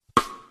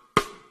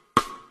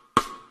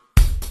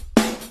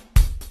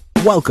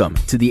Welcome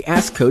to the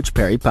Ask Coach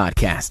Perry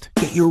podcast.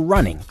 Get your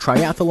running,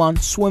 triathlon,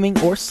 swimming,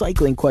 or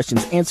cycling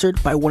questions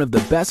answered by one of the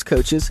best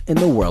coaches in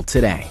the world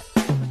today.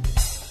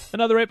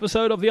 Another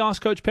episode of the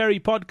Ask Coach Perry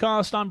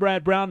podcast. I'm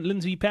Brad Brown.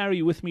 Lindsay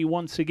Perry with me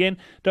once again.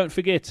 Don't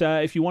forget,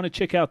 if you want to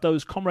check out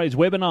those Comrades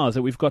webinars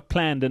that we've got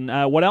planned and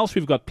what else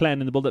we've got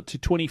planned in the build-up to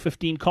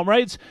 2015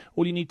 Comrades,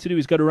 all you need to do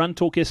is go to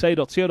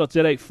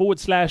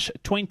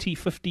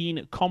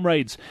runtalksa.co.za/2015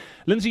 Comrades.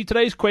 Lindsay,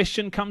 today's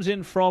question comes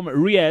in from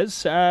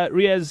Riaz.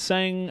 Riaz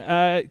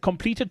saying,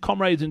 completed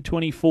Comrades in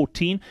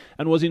 2014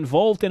 and was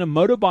involved in a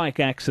motorbike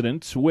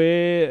accident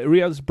where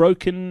Riaz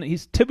broken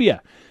his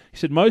tibia. He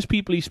said most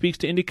people he speaks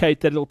to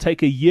indicate that it'll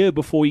take a year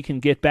before he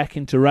can get back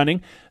into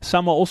running.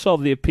 Some are also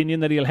of the opinion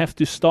that he'll have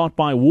to start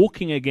by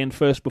walking again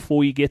first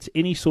before he gets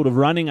any sort of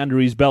running under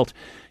his belt.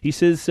 He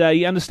says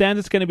he understands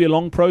it's going to be a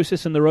long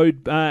process and the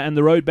road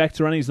back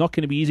to running is not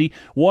going to be easy.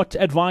 What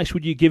advice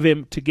would you give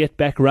him to get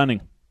back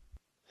running?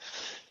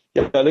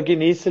 Yeah, look, he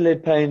needs to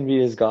let pain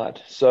be his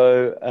guide.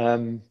 So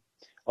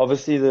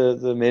obviously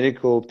the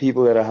medical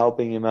people that are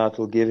helping him out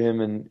will give him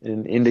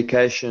an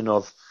indication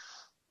of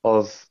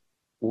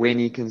when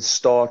he can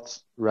start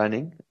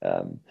running.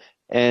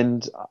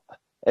 And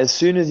as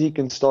soon as he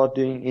can start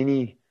doing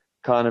any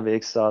kind of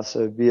exercise,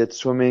 so be it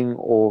swimming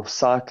or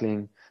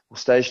cycling or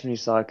stationary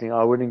cycling,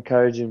 I would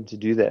encourage him to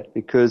do that,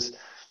 because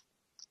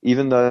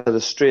even though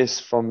the stress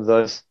from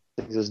those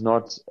things is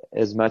not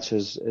as much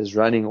as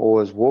running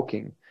or as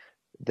walking,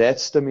 that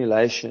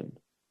stimulation,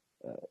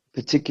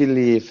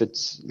 particularly if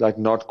it's like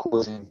not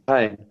causing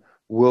pain,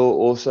 will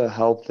also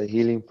help the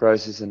healing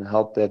process and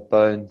help that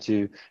bone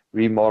to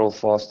remodel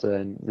faster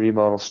and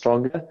remodel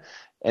stronger.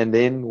 And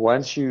then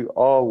once you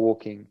are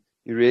walking,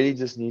 you really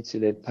just need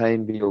to let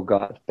pain be your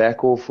guide.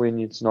 Back off when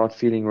it's not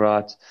feeling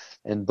right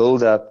and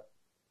build up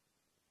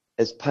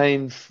as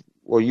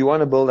you want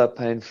to build up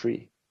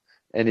pain-free.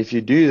 And if you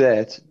do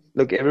that,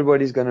 look,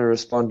 everybody's going to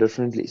respond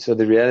differently. So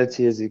the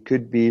reality is it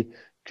could be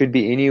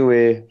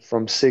anywhere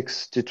from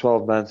 6 to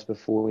 12 months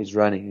before he's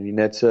running. I mean,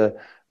 that's a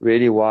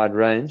really wide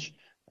range.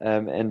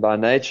 And by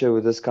nature,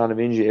 with this kind of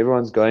injury,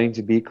 everyone's going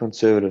to be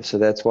conservative. So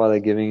that's why they're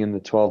giving him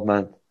the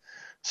 12-month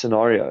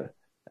scenario.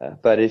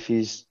 But if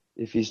he's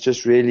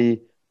just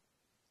really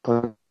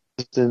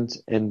consistent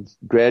and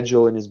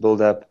gradual in his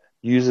build-up,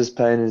 uses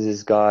pain as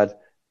his guide,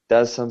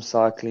 does some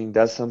cycling,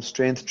 does some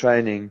strength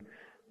training,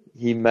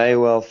 he may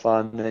well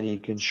find that he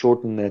can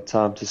shorten that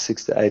time to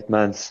 6 to 8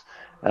 months.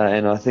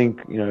 And I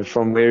think,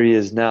 from where he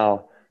is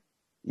now,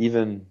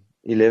 even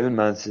 11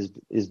 months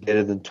is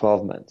better than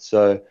 12 months.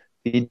 So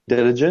be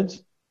diligent,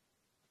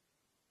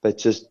 but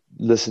just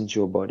listen to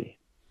your body.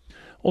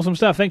 Awesome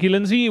stuff. Thank you,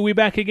 Lindsay. We're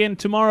back again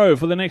tomorrow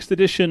for the next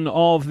edition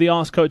of the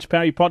Ask Coach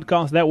Perry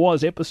podcast. That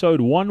was episode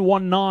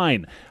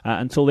 119.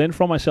 Until then,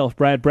 from myself,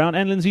 Brad Brown,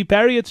 and Lindsay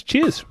Perry, it's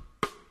cheers.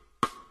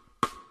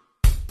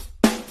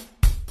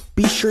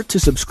 Be sure to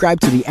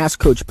subscribe to the Ask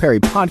Coach Perry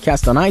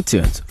podcast on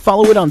iTunes,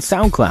 follow it on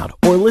SoundCloud,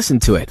 or listen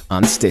to it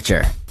on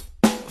Stitcher.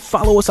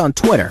 Follow us on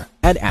Twitter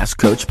at Ask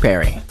Coach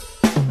Perry.